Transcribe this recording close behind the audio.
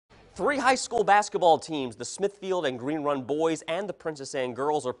Three high school basketball teams, the Smithfield and Green Run boys and the Princess Anne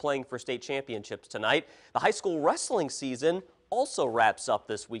girls, are playing for state championships tonight. The high school wrestling season also wraps up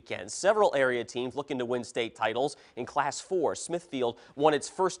this weekend. Several area teams looking to win state titles. In Class 4, Smithfield won its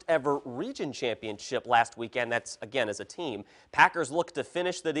first ever region championship last weekend. That's, again, as a team. Packers look to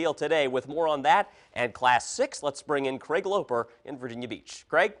finish the deal today. With more on that and Class 6, let's bring in Craig Loper in Virginia Beach.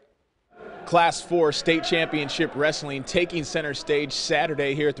 Craig? Class 4 state championship wrestling taking center stage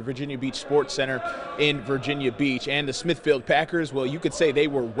Saturday here at the Virginia Beach Sports Center in Virginia Beach. And the Smithfield Packers, well, you could say they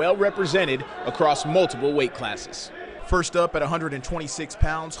were well represented across multiple weight classes. First up at 126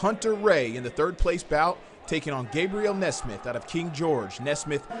 pounds, Hunter Ray in the third place bout, taking on Gabriel Nesmith out of King George.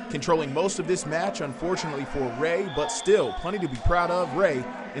 Nesmith controlling most of this match, unfortunately for Ray, but still plenty to be proud of. Ray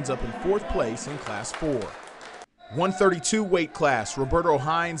ends up in fourth place in Class 4. 132 weight class, Roberto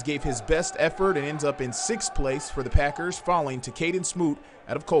Hines gave his best effort and ends up in sixth place for the Packers, falling to Caden Smoot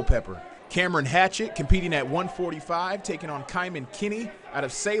out of Culpeper. Cameron Hatchett competing at 145, taking on Kyman Kinney out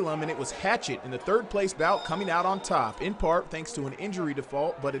of Salem, and it was Hatchett in the third place bout coming out on top, in part thanks to an injury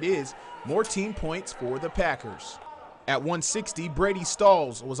default, but it is more team points for the Packers. At 160, Brady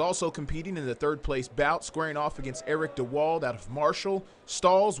Stalls was also competing in the third place bout, squaring off against Eric DeWald out of Marshall.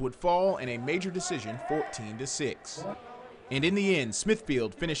 Stalls would fall in a major decision, 14-6. And in the end,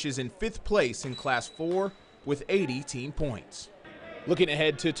 Smithfield finishes in fifth place in Class 4 with 80 team points. Looking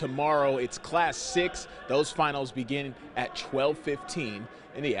ahead to tomorrow, it's Class 6. Those finals begin at 12:15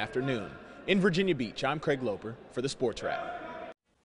 in the afternoon. In Virginia Beach, I'm Craig Loper for the Sports Wrap.